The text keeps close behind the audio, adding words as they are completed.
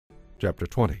Chapter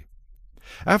 20.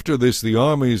 After this the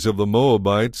armies of the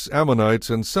Moabites,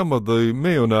 Ammonites, and some of the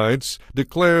Maonites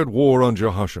declared war on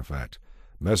Jehoshaphat.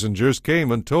 Messengers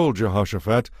came and told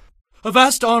Jehoshaphat, "A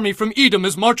vast army from Edom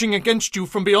is marching against you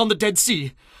from beyond the Dead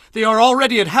Sea. They are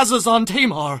already at Hazazon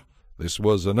Tamar." This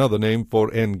was another name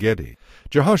for En-gedi.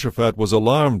 Jehoshaphat was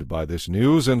alarmed by this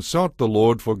news and sought the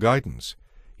Lord for guidance.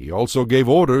 He also gave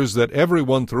orders that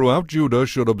everyone throughout Judah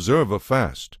should observe a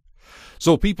fast.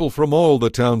 So people from all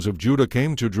the towns of Judah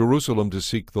came to Jerusalem to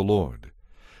seek the Lord.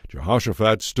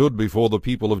 Jehoshaphat stood before the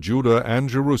people of Judah and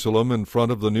Jerusalem in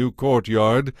front of the new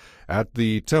courtyard at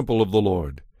the temple of the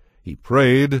Lord. He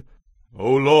prayed,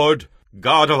 O Lord,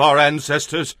 God of our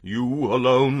ancestors, you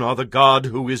alone are the God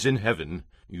who is in heaven.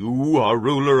 You are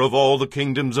ruler of all the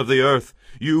kingdoms of the earth.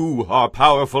 You are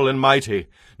powerful and mighty.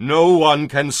 No one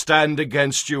can stand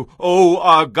against you. O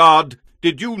our God,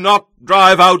 did you not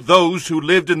drive out those who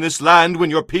lived in this land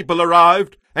when your people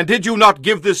arrived? And did you not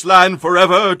give this land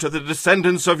forever to the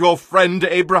descendants of your friend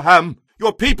Abraham?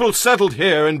 Your people settled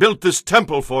here and built this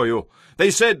temple for you. They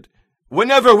said,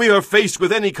 whenever we are faced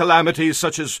with any calamities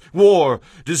such as war,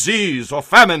 disease, or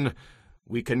famine,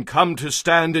 we can come to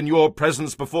stand in your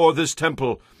presence before this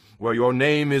temple, where your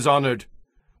name is honored.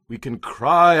 We can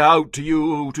cry out to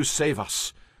you to save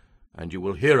us, and you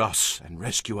will hear us and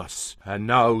rescue us. And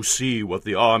now see what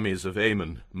the armies of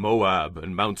Ammon, Moab,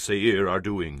 and Mount Seir are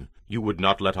doing. You would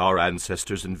not let our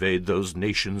ancestors invade those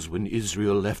nations when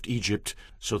Israel left Egypt,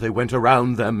 so they went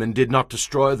around them and did not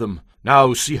destroy them.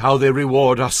 Now see how they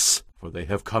reward us, for they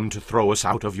have come to throw us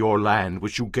out of your land,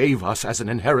 which you gave us as an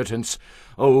inheritance.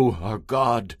 O our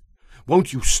God,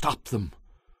 won't you stop them?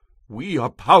 We are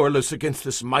powerless against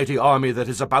this mighty army that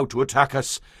is about to attack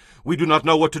us. We do not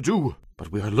know what to do,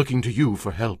 but we are looking to you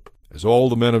for help." As all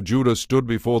the men of Judah stood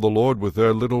before the Lord with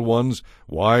their little ones,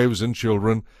 wives, and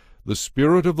children, the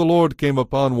Spirit of the Lord came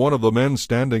upon one of the men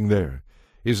standing there.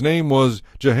 His name was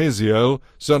Jehaziel,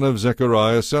 son of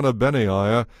Zechariah, son of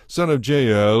Benaiah, son of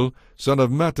Jael, son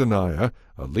of Mattaniah,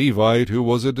 a Levite who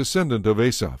was a descendant of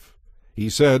Asaph. He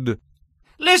said,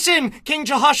 "Listen, King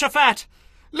Jehoshaphat!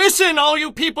 Listen, all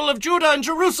you people of Judah and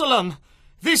Jerusalem!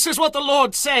 This is what the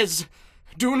Lord says.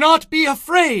 Do not be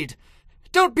afraid.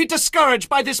 Don't be discouraged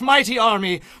by this mighty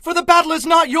army, for the battle is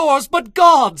not yours, but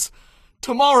God's.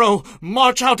 Tomorrow,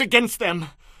 march out against them.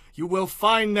 You will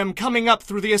find them coming up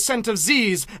through the ascent of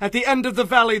Ziz at the end of the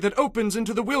valley that opens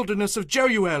into the wilderness of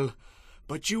Jeruel.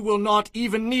 But you will not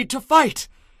even need to fight.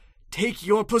 Take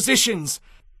your positions.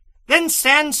 Then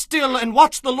stand still and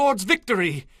watch the Lord's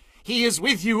victory. He is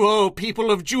with you, O people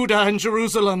of Judah and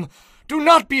Jerusalem. Do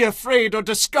not be afraid or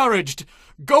discouraged.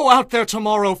 Go out there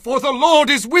tomorrow, for the Lord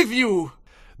is with you."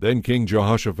 Then King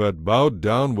Jehoshaphat bowed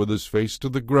down with his face to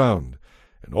the ground,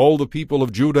 and all the people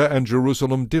of Judah and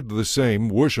Jerusalem did the same,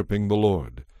 worshipping the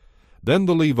Lord. Then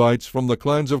the Levites from the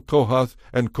clans of Kohath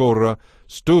and Korah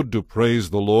stood to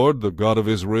praise the Lord, the God of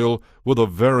Israel, with a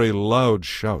very loud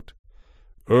shout.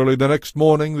 Early the next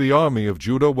morning the army of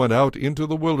Judah went out into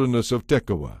the wilderness of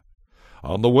Tekoa.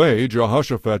 On the way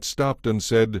Jehoshaphat stopped and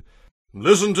said,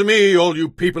 "Listen to me, all you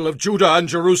people of Judah and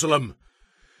Jerusalem.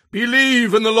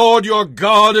 Believe in the Lord your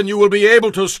God, and you will be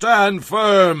able to stand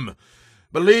firm.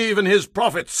 Believe in his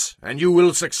prophets, and you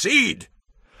will succeed."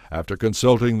 After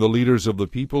consulting the leaders of the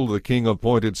people, the king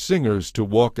appointed singers to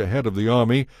walk ahead of the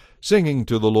army, singing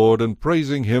to the Lord and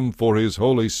praising him for his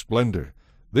holy splendor.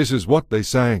 This is what they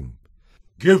sang.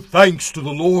 "Give thanks to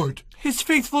the Lord. His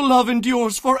faithful love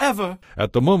endures forever."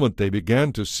 At the moment they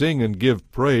began to sing and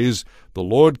give praise, the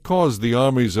Lord caused the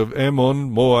armies of Ammon,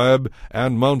 Moab,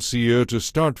 and Mount Seir to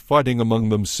start fighting among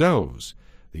themselves.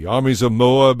 The armies of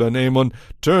Moab and Ammon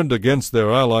turned against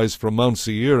their allies from Mount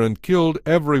Seir and killed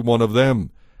every one of them.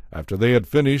 After they had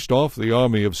finished off the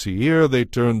army of Seir, they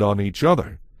turned on each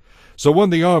other. So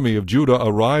when the army of Judah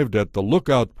arrived at the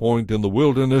lookout point in the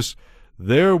wilderness,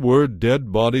 there were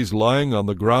dead bodies lying on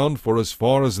the ground for as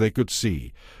far as they could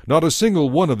see. Not a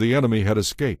single one of the enemy had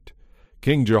escaped.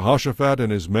 King Jehoshaphat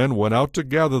and his men went out to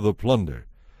gather the plunder.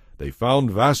 They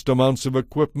found vast amounts of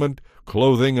equipment,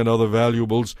 clothing, and other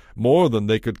valuables, more than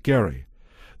they could carry.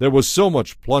 There was so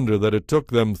much plunder that it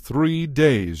took them 3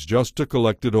 days just to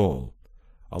collect it all.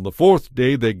 On the 4th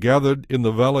day they gathered in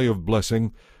the Valley of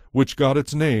Blessing, which got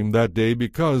its name that day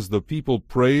because the people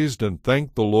praised and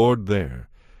thanked the Lord there.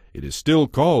 It is still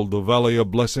called the Valley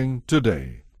of Blessing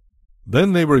today.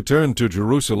 Then they returned to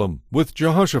Jerusalem, with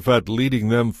Jehoshaphat leading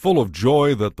them, full of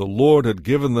joy that the Lord had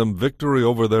given them victory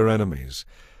over their enemies.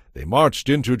 They marched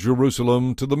into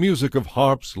Jerusalem to the music of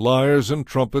harps, lyres, and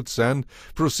trumpets, and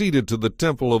proceeded to the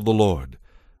temple of the Lord.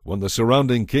 When the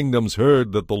surrounding kingdoms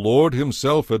heard that the Lord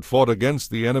himself had fought against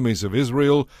the enemies of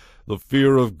Israel, the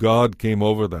fear of God came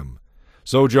over them.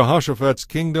 So Jehoshaphat's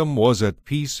kingdom was at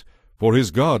peace, for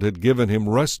his God had given him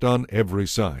rest on every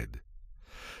side.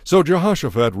 So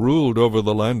Jehoshaphat ruled over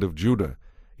the land of Judah.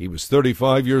 He was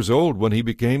 35 years old when he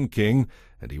became king,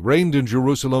 and he reigned in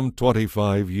Jerusalem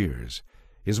 25 years.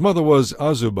 His mother was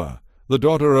Azubah, the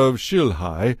daughter of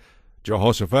Shilhi.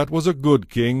 Jehoshaphat was a good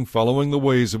king, following the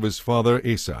ways of his father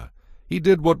Asa. He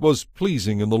did what was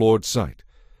pleasing in the Lord's sight.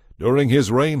 During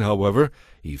his reign, however,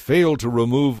 he failed to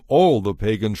remove all the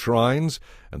pagan shrines,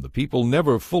 and the people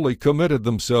never fully committed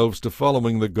themselves to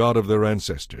following the God of their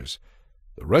ancestors.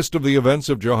 The rest of the events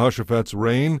of Jehoshaphat's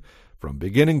reign, from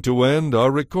beginning to end,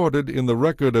 are recorded in the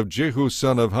record of Jehu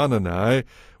son of Hanani,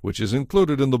 which is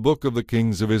included in the book of the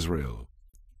kings of Israel.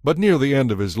 But near the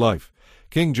end of his life,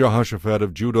 King Jehoshaphat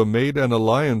of Judah made an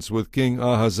alliance with King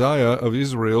Ahaziah of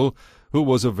Israel, who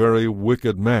was a very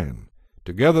wicked man.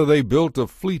 Together they built a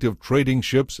fleet of trading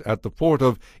ships at the port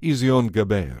of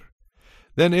Ezion-Geber.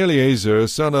 Then Eleazar,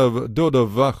 son of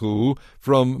Dodavahu,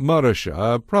 from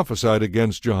Mareshah, prophesied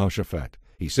against Jehoshaphat.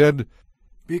 He said,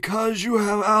 "Because you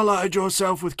have allied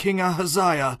yourself with King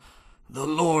Ahaziah, the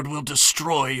Lord will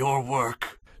destroy your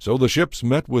work." So the ships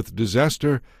met with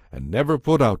disaster and never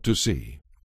put out to sea.